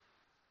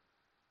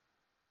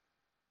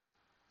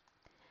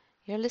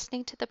You're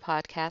listening to the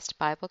podcast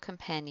Bible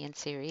Companion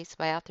series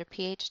by author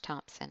P.H.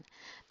 Thompson.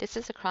 This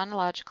is a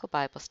chronological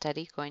Bible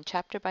study going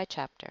chapter by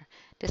chapter,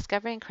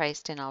 discovering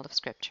Christ in all of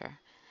Scripture.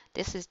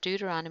 This is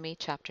Deuteronomy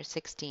Chapter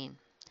 16,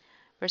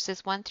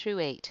 verses 1 through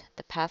 8,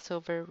 the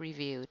Passover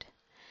reviewed.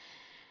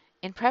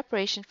 In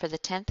preparation for the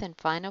 10th and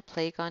final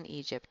plague on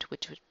Egypt,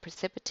 which would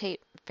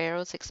precipitate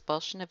Pharaoh's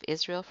expulsion of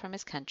Israel from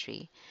his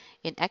country,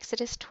 in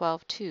Exodus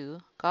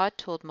 12:2, God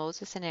told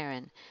Moses and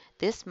Aaron,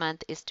 "This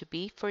month is to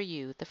be for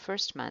you the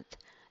first month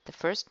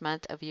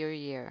of your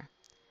year."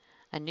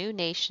 A new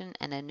nation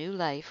and a new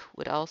life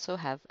would also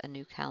have a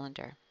new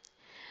calendar.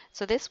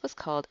 So this was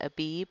called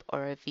Abib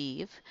or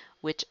Aviv,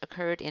 which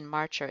occurred in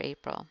March or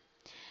April.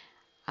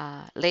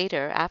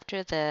 Later,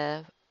 after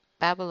the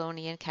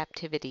Babylonian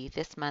captivity,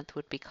 this month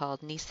would be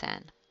called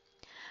Nisan.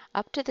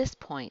 Up to this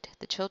point,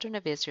 the children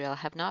of Israel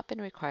have not been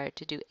required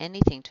to do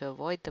anything to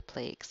avoid the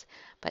plagues,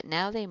 but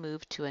now they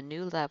moved to a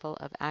new level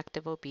of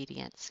active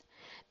obedience.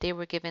 They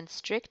were given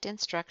strict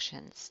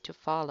instructions to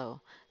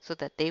follow so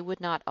that they would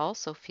not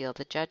also feel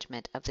the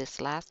judgment of this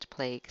last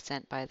plague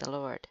sent by the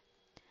Lord.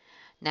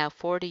 Now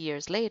 40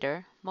 years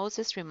later,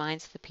 Moses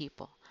reminds the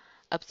people,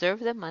 "Observe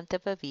the month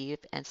of Aviv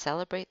and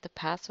celebrate the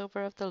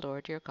Passover of the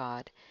Lord your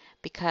God,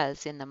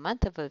 because in the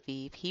month of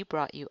Aviv he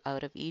brought you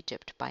out of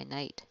Egypt by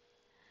night."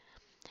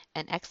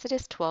 And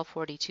Exodus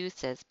 12:42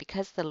 says,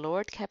 "Because the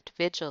Lord kept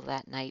vigil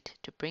that night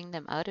to bring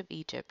them out of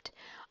Egypt,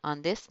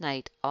 on this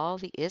night all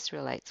the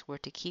Israelites were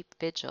to keep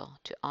vigil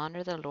to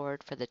honor the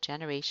Lord for the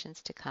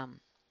generations to come."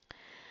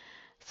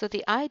 So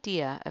the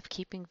idea of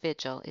keeping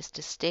vigil is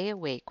to stay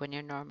awake when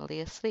you're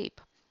normally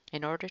asleep,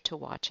 in order to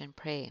watch and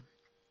pray.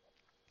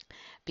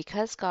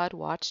 Because God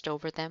watched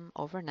over them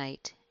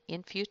overnight,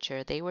 in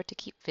future they were to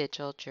keep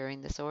vigil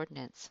during this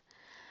ordinance.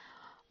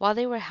 While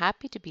they were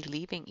happy to be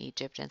leaving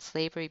Egypt and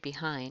slavery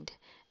behind,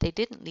 they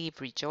didn't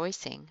leave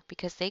rejoicing,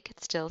 because they could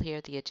still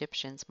hear the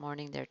Egyptians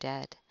mourning their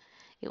dead.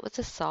 It was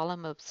a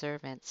solemn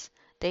observance.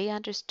 They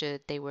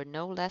understood they were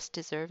no less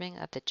deserving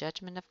of the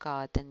judgment of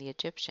God than the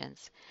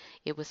Egyptians.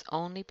 It was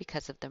only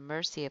because of the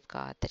mercy of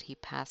God that he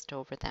passed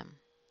over them.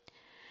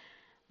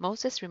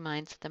 Moses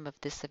reminds them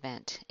of this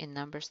event in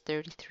Numbers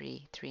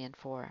 33:3 and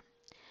 4.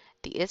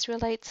 The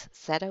Israelites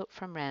set out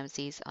from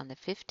Ramses on the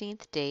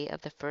 15th day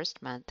of the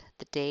first month,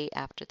 the day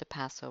after the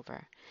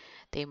Passover.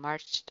 They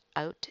marched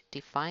out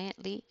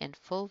defiantly in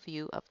full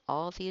view of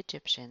all the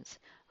Egyptians,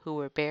 who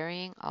were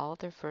burying all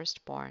their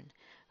firstborn,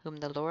 whom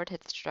the Lord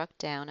had struck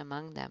down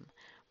among them,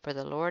 for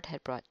the Lord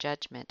had brought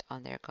judgment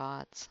on their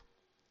gods.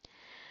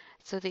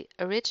 So the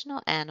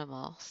original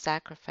animal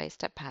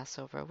sacrificed at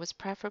Passover was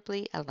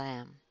preferably a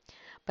lamb,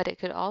 but it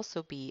could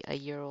also be a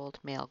year-old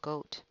male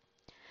goat.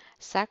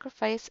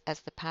 Sacrifice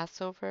as the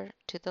Passover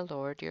to the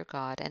Lord your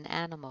God an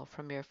animal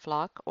from your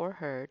flock or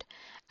herd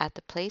at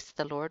the place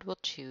the Lord will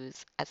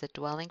choose as a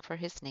dwelling for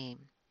his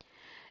name.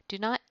 Do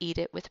not eat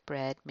it with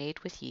bread made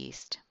with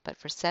yeast, but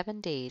for 7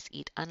 days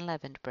eat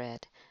unleavened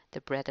bread,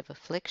 the bread of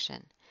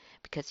affliction,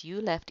 because you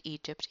left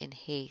Egypt in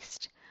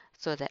haste,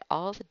 so that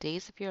all the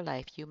days of your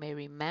life you may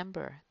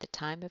remember the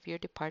time of your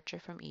departure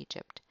from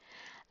Egypt.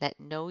 Let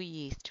no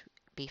yeast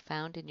be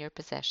found in your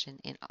possession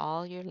in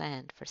all your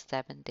land for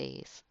 7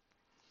 days.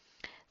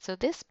 So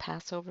this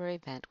Passover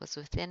event was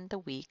within the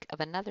week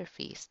of another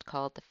feast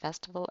called the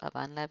Festival of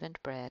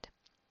Unleavened Bread.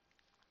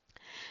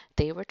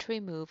 They were to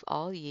remove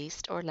all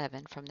yeast or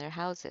leaven from their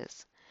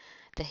houses.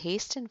 The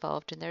haste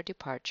involved in their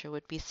departure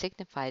would be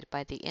signified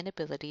by the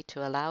inability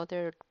to allow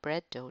their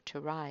bread dough to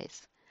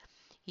rise.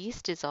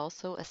 Yeast is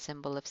also a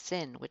symbol of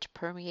sin, which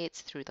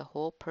permeates through the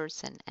whole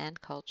person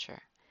and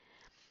culture.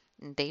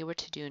 And they were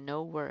to do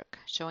no work,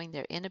 showing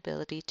their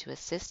inability to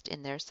assist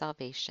in their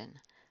salvation.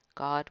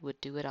 God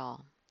would do it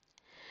all.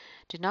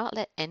 Do not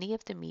let any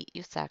of the meat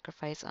you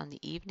sacrifice on the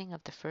evening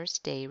of the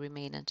first day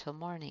remain until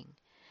morning.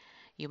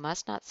 You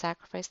must not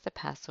sacrifice the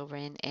Passover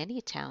in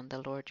any town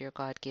the Lord your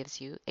God gives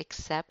you,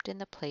 except in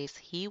the place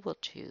he will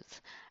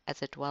choose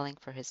as a dwelling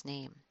for his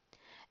name.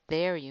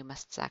 There you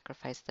must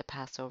sacrifice the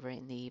Passover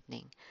in the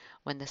evening,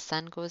 when the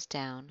sun goes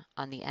down,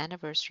 on the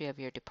anniversary of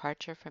your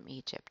departure from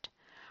Egypt.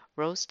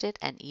 Roast it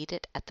and eat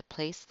it at the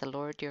place the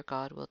Lord your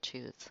God will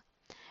choose.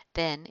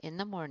 Then, in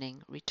the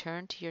morning,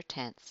 return to your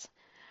tents.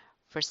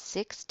 For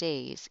 6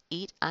 days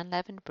eat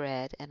unleavened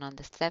bread, and on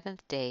the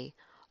 7th day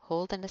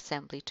hold an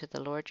assembly to the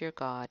Lord your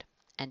God,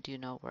 and do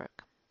no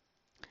work.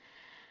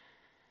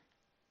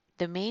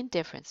 The main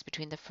difference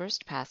between the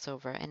first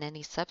Passover and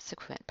any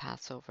subsequent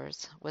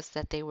Passovers was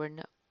that they were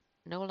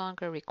no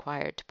longer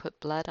required to put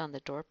blood on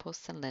the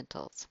doorposts and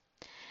lintels,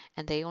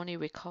 and they only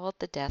recalled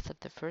the death of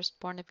the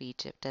firstborn of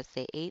Egypt as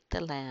they ate the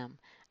lamb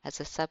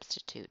as a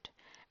substitute,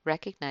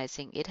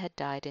 recognizing it had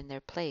died in their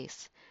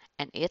place,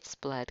 and its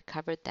blood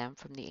covered them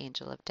from the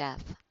angel of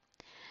death.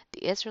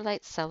 The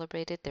Israelites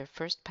celebrated their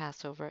first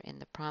Passover in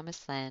the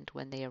Promised Land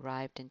when they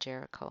arrived in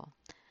Jericho,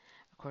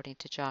 according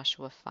to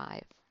Joshua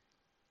 5.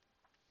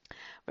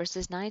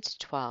 Verses 9 to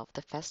 12,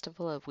 the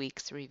Festival of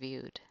Weeks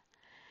reviewed.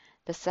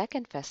 The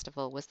second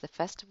festival was the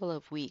Festival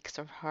of Weeks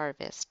or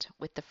Harvest,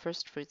 with the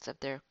first fruits of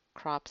their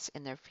crops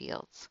in their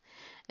fields.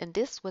 And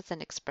this was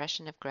an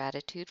expression of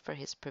gratitude for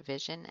his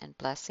provision and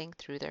blessing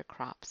through their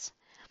crops.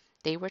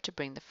 They were to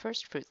bring the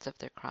first fruits of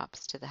their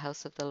crops to the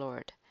house of the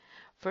Lord.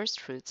 First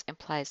fruits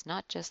implies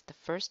not just the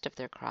first of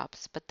their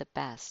crops, but the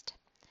best.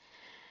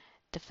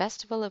 The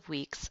Festival of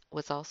Weeks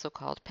was also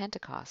called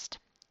Pentecost.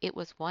 It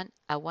was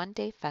a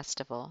one-day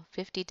festival,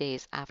 50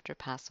 days after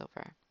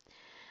Passover.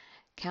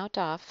 Count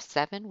off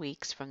 7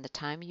 weeks from the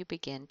time you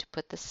begin to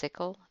put the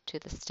sickle to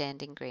the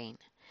standing grain.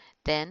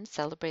 Then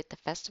celebrate the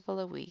Festival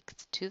of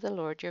Weeks to the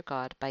Lord your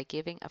God by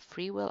giving a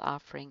freewill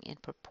offering in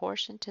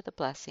proportion to the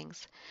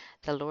blessings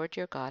the Lord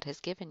your God has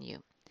given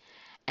you.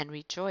 And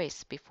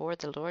rejoice before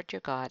the Lord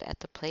your God at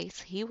the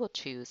place he will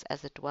choose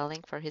as a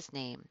dwelling for his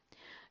name.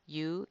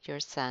 You, your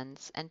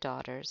sons and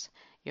daughters,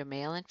 your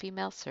male and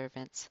female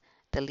servants,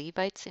 the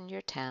Levites in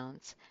your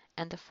towns,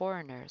 and the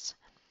foreigners,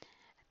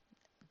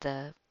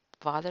 the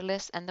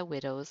fatherless and the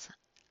widows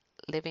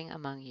living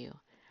among you.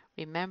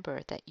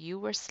 Remember that you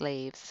were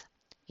slaves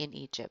in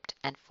Egypt,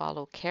 and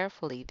follow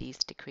carefully these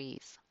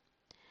decrees.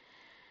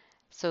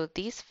 So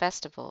these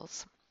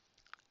festivals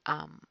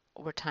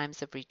were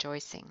times of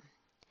rejoicing.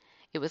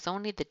 It was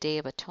only the Day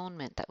of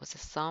Atonement that was a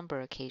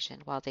somber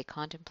occasion while they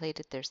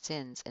contemplated their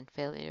sins and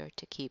failure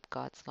to keep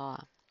God's law.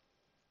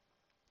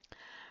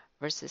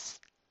 Verses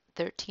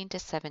 13 to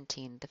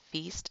 17, the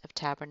Feast of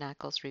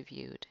Tabernacles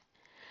reviewed.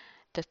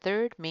 The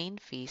third main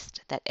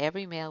feast that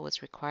every male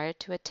was required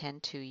to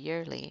attend to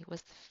yearly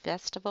was the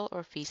Festival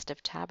or Feast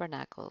of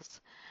Tabernacles,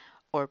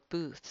 or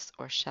booths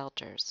or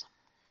shelters.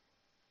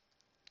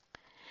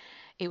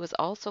 It was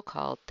also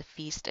called the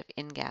Feast of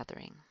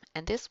Ingathering,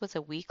 and this was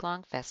a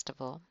week-long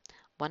festival,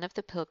 one of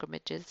the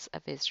pilgrimages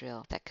of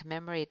Israel that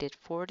commemorated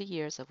 40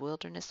 years of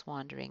wilderness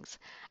wanderings,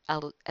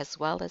 as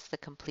well as the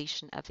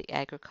completion of the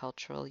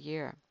agricultural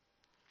year.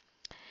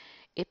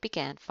 It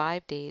began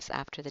 5 days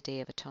after the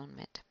Day of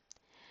Atonement.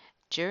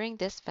 During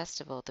this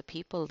festival, the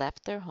people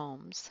left their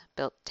homes,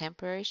 built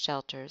temporary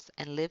shelters,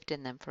 and lived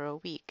in them for a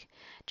week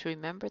to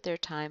remember their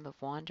time of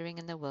wandering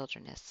in the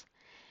wilderness.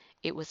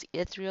 It was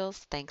Israel's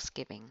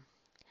Thanksgiving.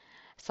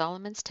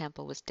 Solomon's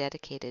temple was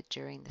dedicated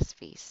during this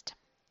feast.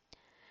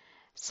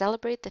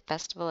 Celebrate the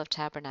Festival of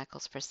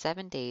Tabernacles for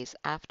 7 days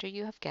after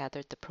you have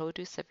gathered the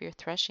produce of your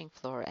threshing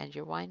floor and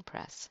your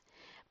winepress.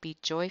 Be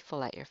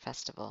joyful at your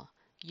festival,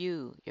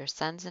 you, your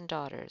sons and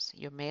daughters,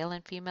 your male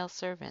and female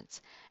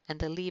servants, and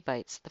the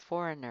Levites, the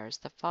foreigners,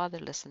 the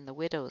fatherless, and the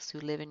widows who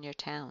live in your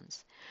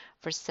towns.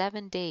 For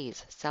 7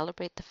 days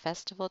celebrate the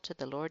festival to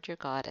the Lord your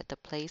God at the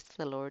place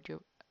the Lord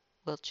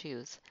will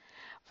choose.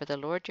 For the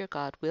Lord your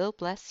God will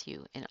bless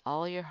you in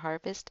all your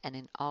harvest and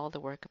in all the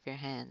work of your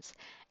hands,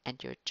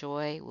 and your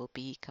joy will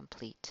be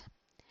complete.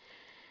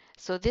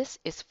 So this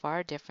is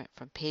far different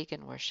from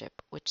pagan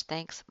worship, which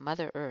thanks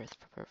Mother Earth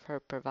for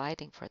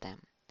providing for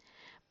them.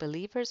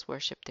 Believers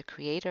worship the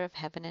Creator of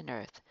heaven and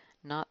earth,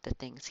 not the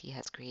things he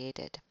has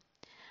created.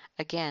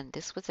 Again,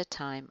 this was a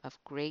time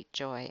of great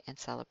joy and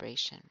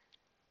celebration.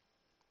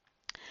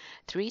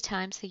 3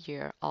 times a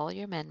year all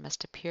your men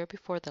must appear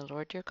before the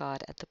Lord your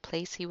God at the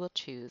place he will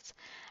choose,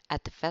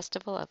 at the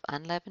festival of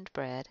unleavened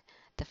bread,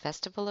 the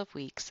festival of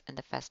weeks, and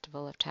the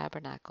festival of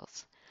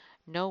tabernacles.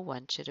 No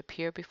one should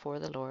appear before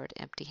the Lord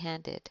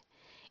empty-handed.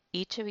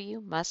 Each of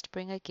you must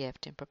bring a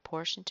gift in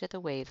proportion to the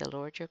way the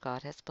Lord your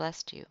God has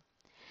blessed you.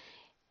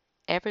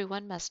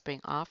 Everyone must bring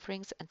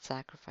offerings and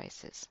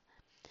sacrifices.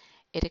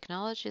 It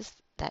acknowledges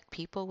that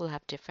people will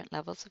have different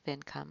levels of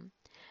income.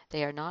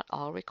 They are not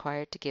all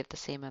required to give the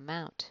same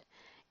amount.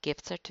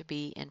 Gifts are to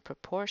be in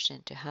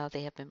proportion to how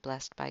they have been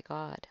blessed by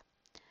God.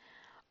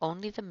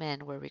 Only the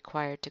men were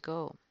required to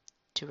go,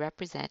 to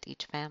represent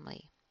each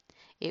family.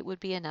 It would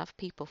be enough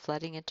people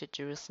flooding into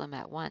Jerusalem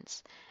at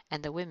once,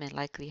 and the women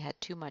likely had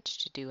too much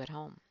to do at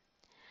home.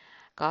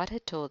 God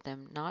had told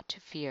them not to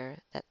fear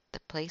that the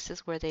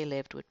places where they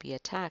lived would be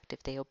attacked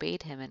if they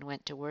obeyed him and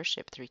went to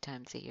worship 3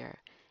 times a year.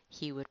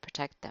 He would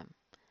protect them.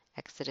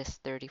 Exodus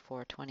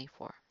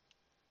 34:24.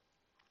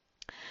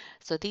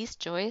 So these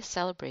joyous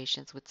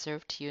celebrations would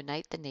serve to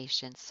unite the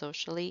nation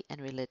socially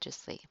and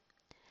religiously.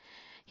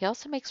 He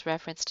also makes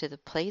reference to the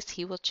place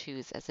he will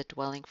choose as a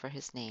dwelling for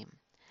his name.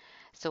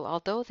 So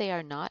although they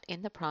are not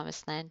in the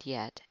promised land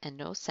yet, and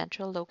no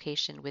central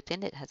location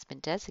within it has been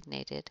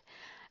designated,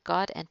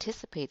 God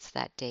anticipates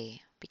that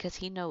day because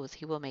he knows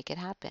he will make it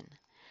happen.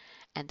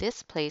 And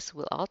this place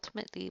will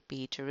ultimately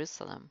be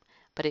Jerusalem,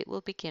 but it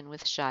will begin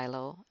with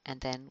Shiloh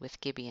and then with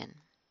Gibeon.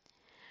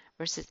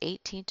 Verses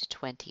 18 to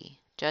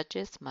 20,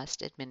 judges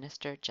must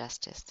administer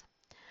justice.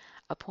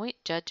 Appoint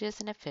judges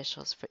and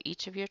officials for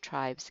each of your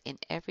tribes in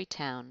every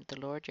town the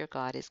Lord your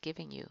God is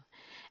giving you,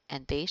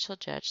 and they shall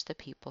judge the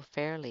people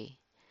fairly.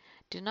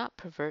 Do not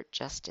pervert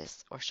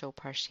justice or show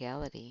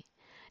partiality.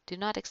 Do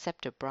not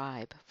accept a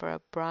bribe, for a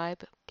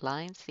bribe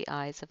blinds the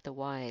eyes of the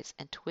wise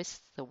and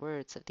twists the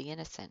words of the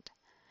innocent.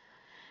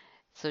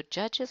 So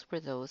judges were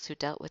those who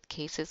dealt with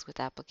cases with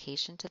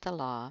application to the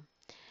law,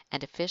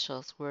 and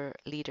officials were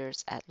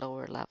leaders at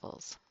lower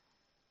levels.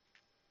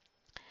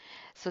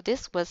 So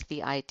this was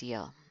the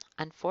ideal.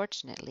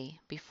 Unfortunately,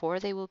 before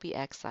they will be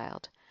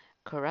exiled,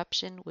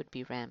 corruption would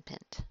be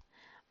rampant.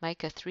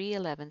 Micah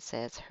 3:11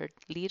 says, "Her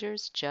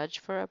leaders judge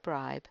for a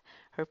bribe,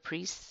 her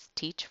priests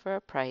teach for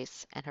a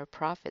price, and her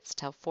prophets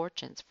tell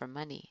fortunes for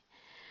money."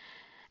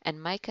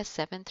 And Micah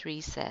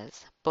 7:3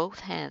 says, "Both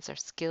hands are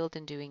skilled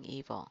in doing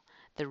evil.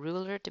 The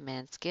ruler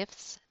demands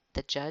gifts,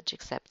 the judge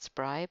accepts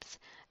bribes,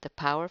 the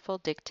powerful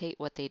dictate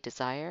what they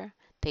desire,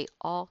 they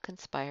all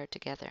conspire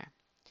together."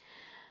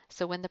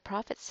 So when the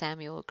prophet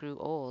Samuel grew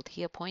old,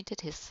 he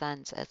appointed his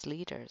sons as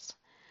leaders.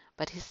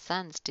 But his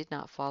sons did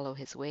not follow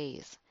his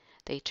ways.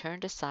 They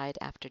turned aside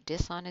after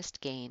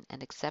dishonest gain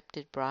and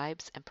accepted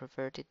bribes and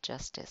perverted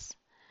justice.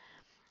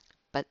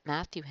 But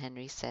Matthew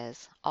Henry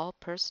says, "All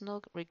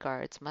personal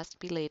regards must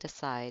be laid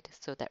aside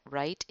so that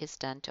right is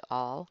done to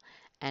all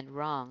and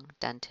wrong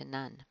done to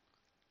none."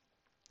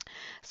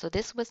 So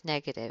this was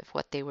negative,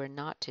 what they were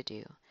not to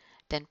do.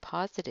 Then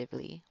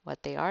positively,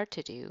 what they are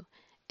to do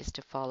is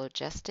to follow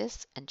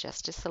justice and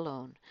justice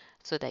alone,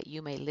 so that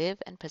you may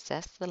live and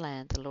possess the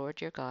land the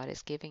Lord your God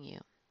is giving you.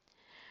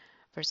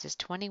 Verses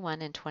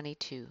 21 and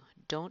 22.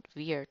 Don't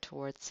veer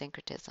towards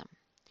syncretism.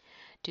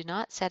 Do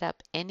not set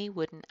up any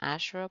wooden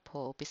Asherah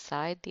pole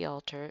beside the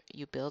altar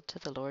you build to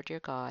the Lord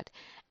your God,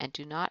 and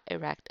do not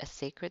erect a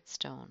sacred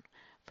stone,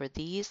 for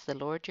these the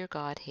Lord your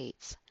God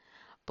hates.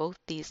 Both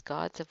these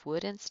gods of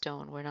wood and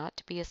stone were not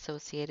to be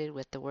associated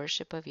with the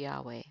worship of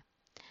Yahweh.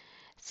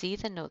 See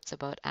the notes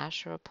about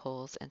Asherah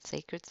poles and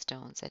sacred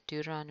stones at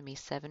Deuteronomy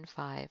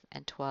 7:5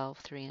 and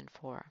 12:3 and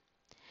 4.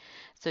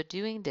 So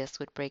doing this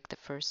would break the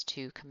first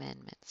two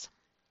commandments.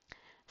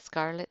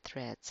 Scarlet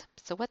threads.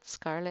 So what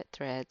scarlet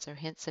threads or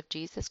hints of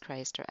Jesus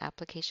Christ or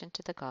application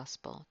to the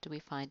gospel do we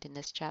find in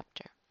this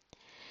chapter?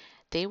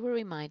 They were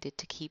reminded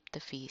to keep the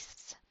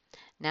feasts.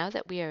 Now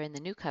that we are in the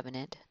new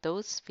covenant,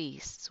 those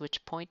feasts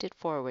which pointed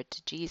forward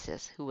to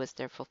Jesus, who was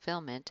their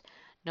fulfillment,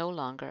 no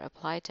longer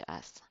apply to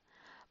us.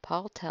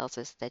 Paul tells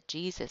us that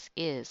Jesus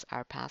is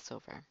our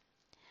Passover,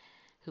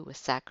 who was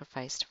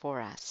sacrificed for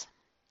us.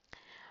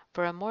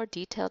 For a more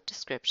detailed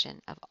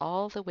description of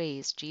all the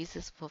ways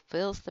Jesus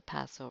fulfills the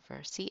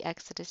Passover, see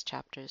Exodus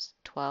chapters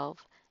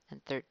 12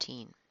 and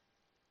 13.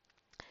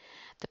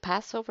 The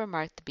Passover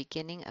marked the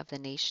beginning of the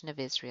nation of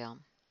Israel.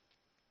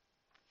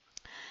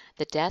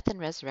 The death and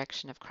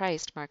resurrection of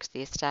Christ marks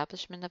the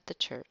establishment of the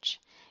church.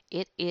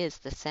 It is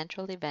the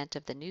central event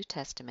of the New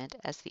Testament,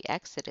 as the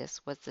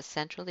Exodus was the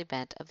central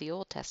event of the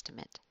Old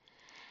Testament.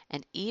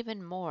 And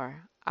even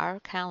more, our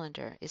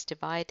calendar is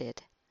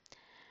divided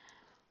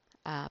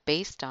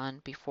based on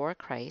before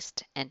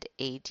Christ and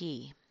AD,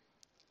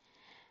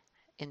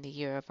 in the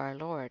year of our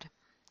Lord.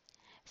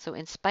 So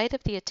in spite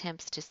of the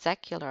attempts to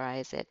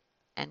secularize it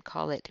and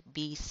call it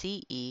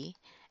BCE,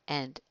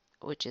 and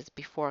which is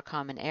before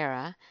Common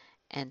Era,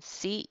 and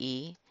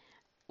CE,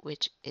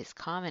 which is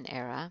Common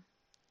Era,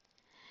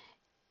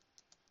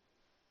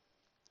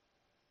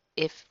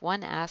 if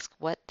one asks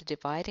what the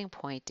dividing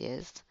point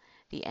is,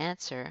 the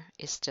answer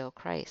is still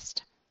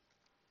Christ.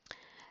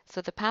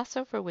 So the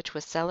Passover, which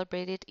was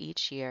celebrated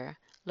each year,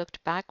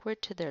 looked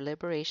backward to their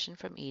liberation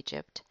from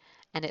Egypt,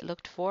 and it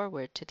looked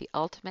forward to the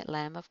ultimate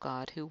Lamb of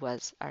God who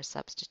was our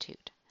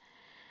substitute.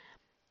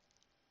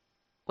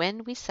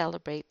 When we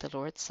celebrate the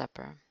Lord's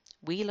Supper,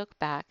 we look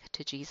back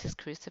to Jesus'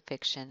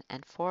 crucifixion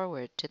and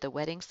forward to the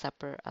wedding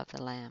supper of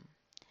the Lamb.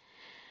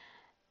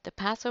 The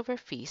Passover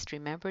feast,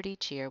 remembered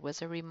each year,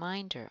 was a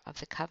reminder of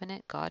the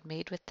covenant God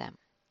made with them.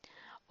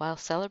 While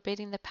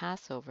celebrating the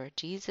Passover,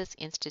 Jesus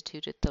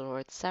instituted the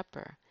Lord's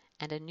Supper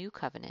and a new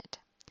covenant.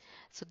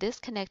 So this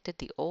connected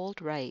the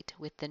old rite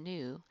with the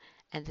new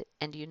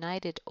and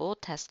united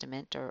Old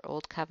Testament or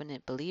Old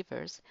Covenant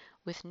believers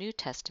with New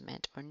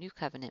Testament or New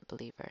Covenant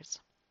believers.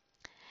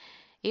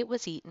 It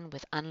was eaten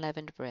with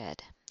unleavened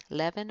bread.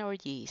 Leaven or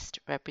yeast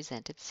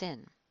represented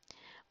sin.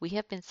 We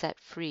have been set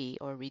free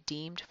or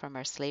redeemed from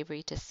our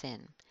slavery to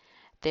sin.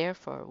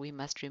 Therefore, we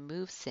must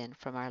remove sin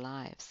from our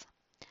lives.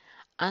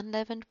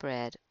 Unleavened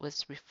bread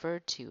was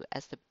referred to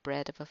as the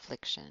bread of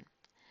affliction.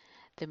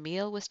 The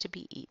meal was to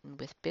be eaten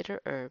with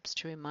bitter herbs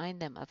to remind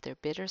them of their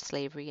bitter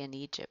slavery in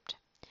Egypt.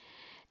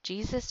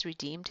 Jesus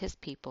redeemed his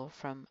people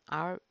from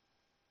our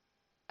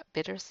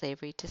bitter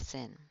slavery to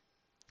sin.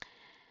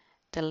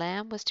 The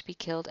lamb was to be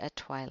killed at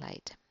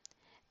twilight.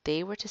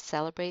 They were to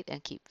celebrate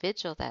and keep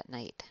vigil that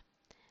night,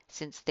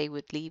 since they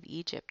would leave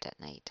Egypt at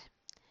night.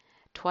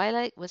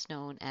 Twilight was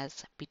known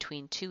as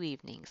between two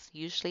evenings,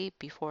 usually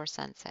before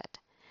sunset.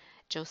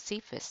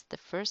 Josephus, the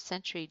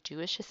first-century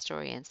Jewish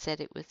historian, said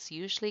it was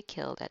usually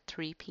killed at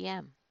 3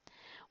 p.m.,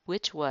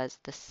 which was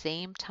the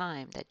same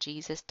time that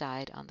Jesus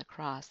died on the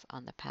cross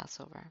on the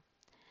Passover.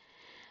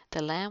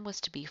 The lamb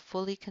was to be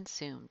fully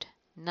consumed.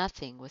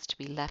 Nothing was to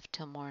be left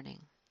till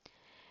morning.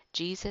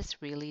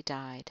 Jesus really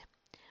died.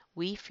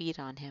 We feed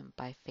on him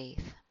by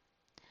faith.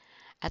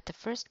 At the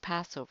first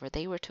Passover,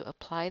 they were to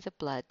apply the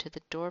blood to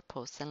the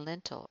doorposts and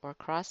lintel or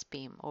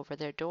crossbeam over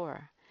their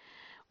door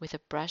with a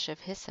brush of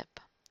hyssop.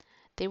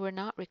 They were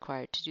not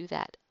required to do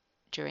that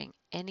during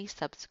any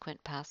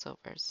subsequent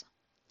Passovers.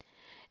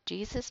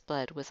 Jesus'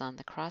 blood was on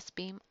the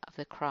crossbeam of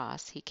the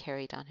cross he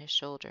carried on his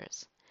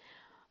shoulders.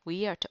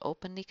 We are to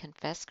openly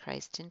confess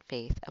Christ in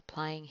faith,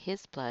 applying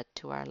His blood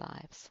to our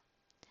lives.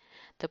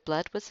 The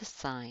blood was a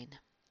sign.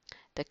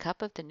 The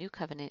cup of the new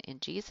covenant in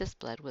Jesus'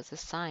 blood was a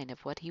sign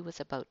of what He was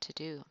about to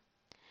do.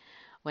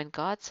 When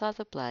God saw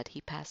the blood,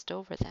 He passed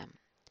over them.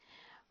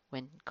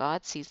 When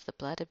God sees the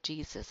blood of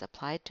Jesus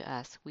applied to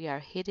us, we are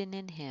hidden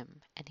in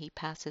Him, and He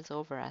passes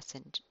over us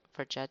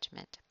for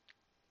judgment.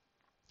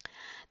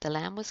 The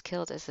lamb was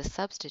killed as a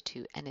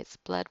substitute, and its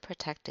blood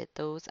protected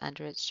those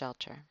under its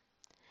shelter.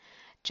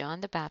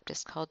 John the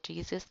Baptist called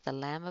Jesus the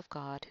Lamb of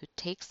God who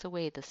takes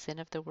away the sin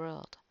of the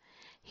world.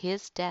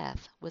 His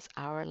death was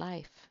our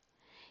life.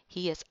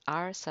 He is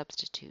our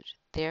substitute.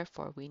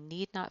 Therefore, we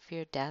need not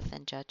fear death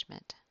and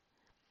judgment.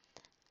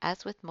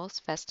 As with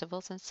most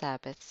festivals and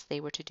Sabbaths, they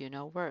were to do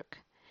no work.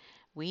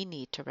 We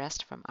need to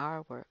rest from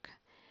our work.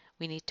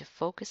 We need to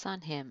focus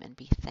on Him and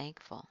be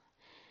thankful.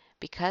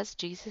 Because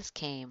Jesus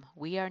came,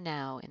 we are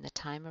now in the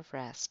time of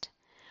rest.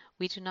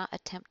 We do not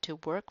attempt to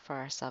work for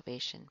our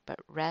salvation, but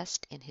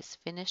rest in His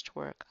finished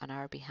work on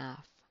our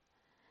behalf.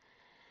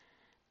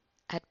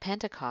 At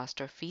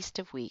Pentecost, or Feast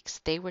of Weeks,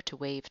 they were to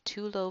wave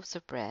 2 loaves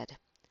of bread.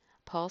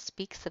 Paul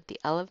speaks of the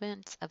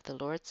elements of the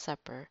Lord's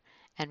Supper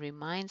and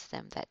reminds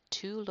them that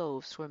 2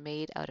 loaves were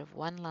made out of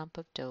 1 lump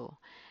of dough,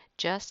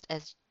 just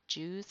as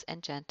Jews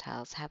and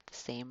Gentiles have the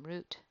same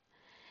root.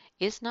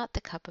 Is not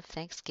the cup of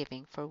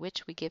thanksgiving for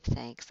which we give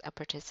thanks a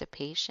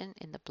participation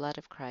in the blood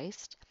of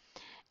Christ?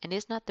 And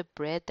is not the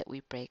bread that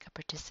we break a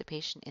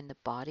participation in the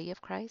body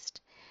of Christ?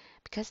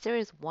 Because there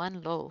is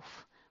 1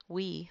 loaf,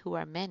 we who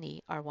are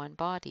many are one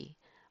body,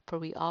 for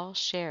we all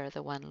share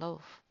the 1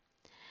 loaf.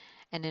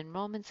 And in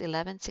Romans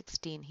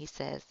 11:16 he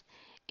says,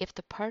 if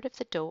the part of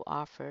the dough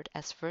offered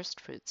as first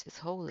fruits is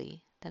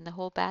holy, then the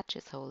whole batch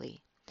is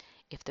holy.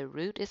 If the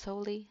root is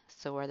holy,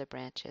 so are the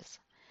branches.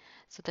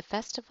 So the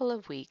Festival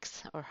of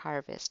Weeks, or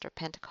Harvest, or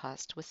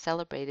Pentecost, was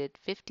celebrated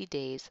 50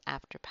 days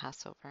after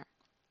Passover.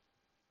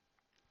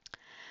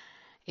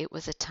 It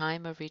was a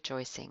time of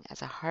rejoicing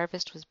as a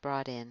harvest was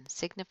brought in,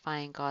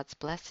 signifying God's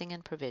blessing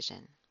and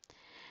provision.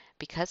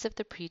 Because of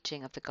the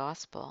preaching of the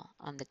gospel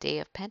on the day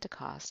of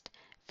Pentecost,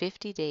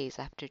 50 days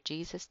after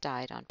Jesus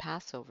died on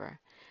Passover,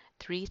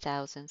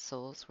 3,000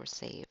 souls were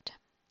saved.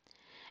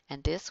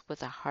 And this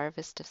was a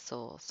harvest of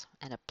souls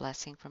and a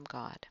blessing from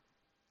God.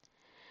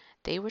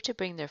 They were to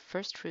bring their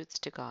first fruits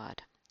to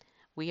God.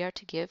 We are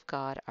to give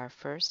God our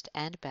first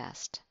and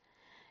best.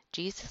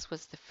 Jesus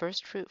was the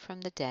first fruit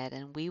from the dead,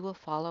 and we will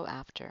follow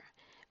after,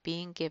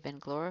 being given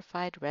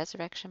glorified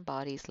resurrection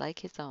bodies like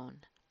His own.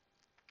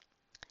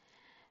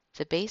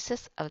 The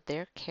basis of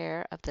their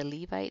care of the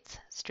Levites,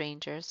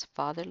 strangers,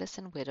 fatherless,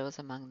 and widows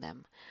among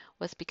them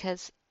was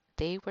because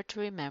they were to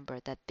remember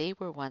that they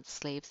were once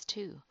slaves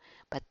too,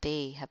 but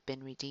they have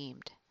been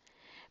redeemed.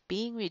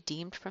 Being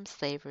redeemed from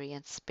slavery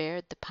and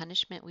spared the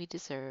punishment we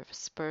deserve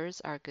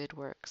spurs our good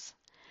works.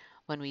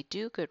 When we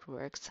do good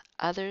works,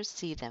 others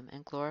see them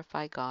and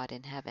glorify God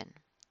in heaven.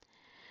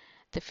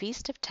 The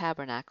Feast of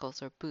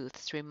Tabernacles or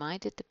booths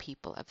reminded the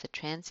people of the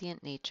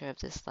transient nature of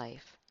this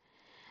life.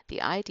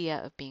 The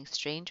idea of being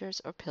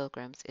strangers or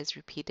pilgrims is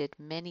repeated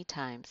many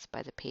times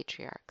by the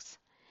patriarchs.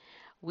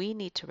 We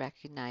need to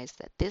recognize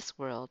that this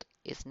world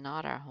is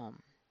not our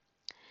home.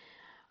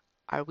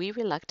 Are we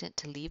reluctant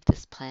to leave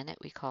this planet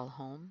we call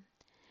home?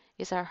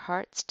 Is our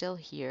heart still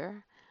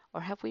here,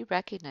 or have we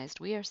recognized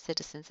we are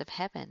citizens of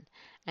heaven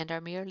and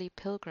are merely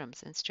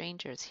pilgrims and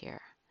strangers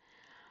here?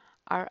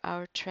 Are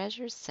our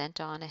treasures sent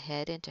on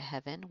ahead into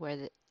heaven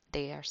where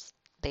they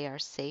are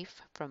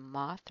safe from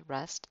moth,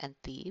 rust, and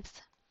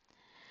thieves?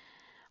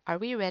 Are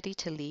we ready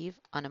to leave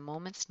on a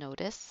moment's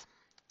notice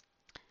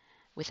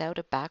without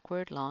a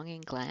backward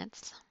longing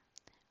glance?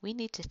 We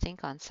need to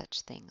think on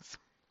such things.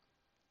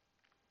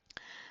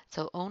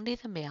 So only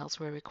the males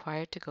were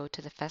required to go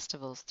to the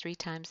festivals 3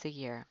 times a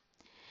year.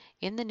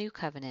 In the new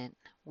covenant,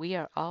 we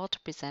are all to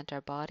present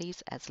our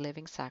bodies as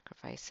living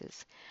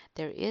sacrifices.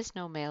 There is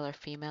no male or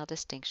female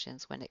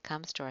distinctions when it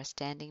comes to our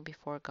standing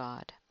before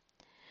God.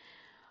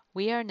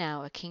 We are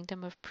now a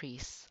kingdom of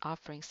priests,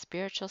 offering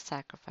spiritual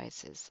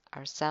sacrifices,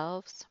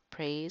 ourselves,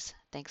 praise,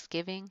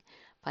 thanksgiving,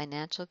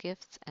 financial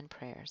gifts, and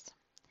prayers.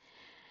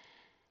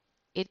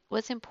 It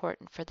was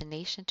important for the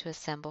nation to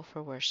assemble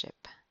for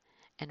worship,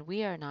 and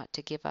we are not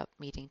to give up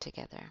meeting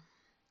together.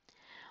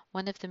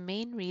 One of the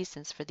main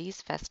reasons for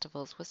these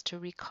festivals was to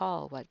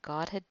recall what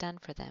God had done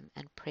for them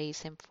and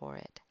praise Him for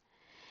it.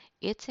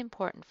 It's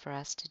important for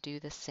us to do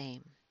the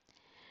same.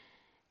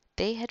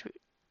 They had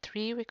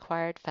 3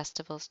 required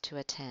festivals to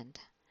attend.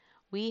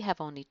 We have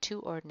only 2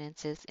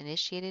 ordinances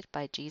initiated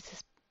by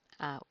Jesus,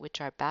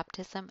 which are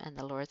baptism and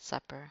the Lord's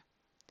Supper.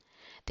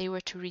 They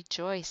were to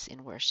rejoice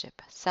in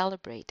worship,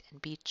 celebrate,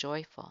 and be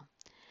joyful.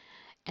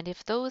 And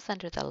if those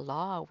under the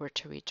law were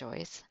to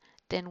rejoice,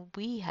 then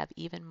we have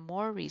even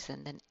more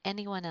reason than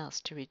anyone else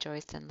to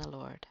rejoice in the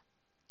Lord.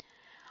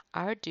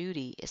 Our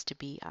duty is to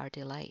be our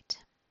delight.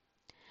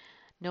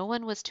 No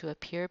one was to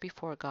appear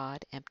before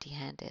God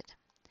empty-handed.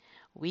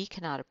 We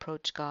cannot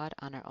approach God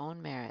on our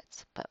own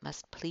merits, but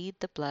must plead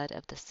the blood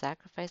of the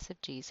sacrifice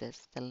of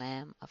Jesus, the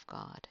Lamb of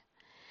God.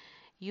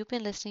 You've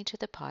been listening to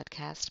the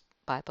podcast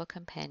Bible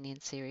Companion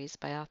series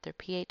by author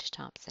P.H.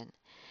 Thompson.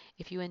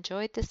 If you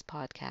enjoyed this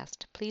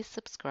podcast, please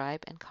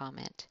subscribe and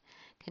comment.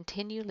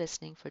 Continue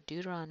listening for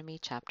Deuteronomy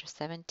Chapter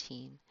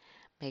 17.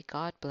 May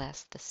God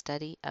bless the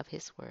study of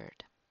His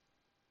Word.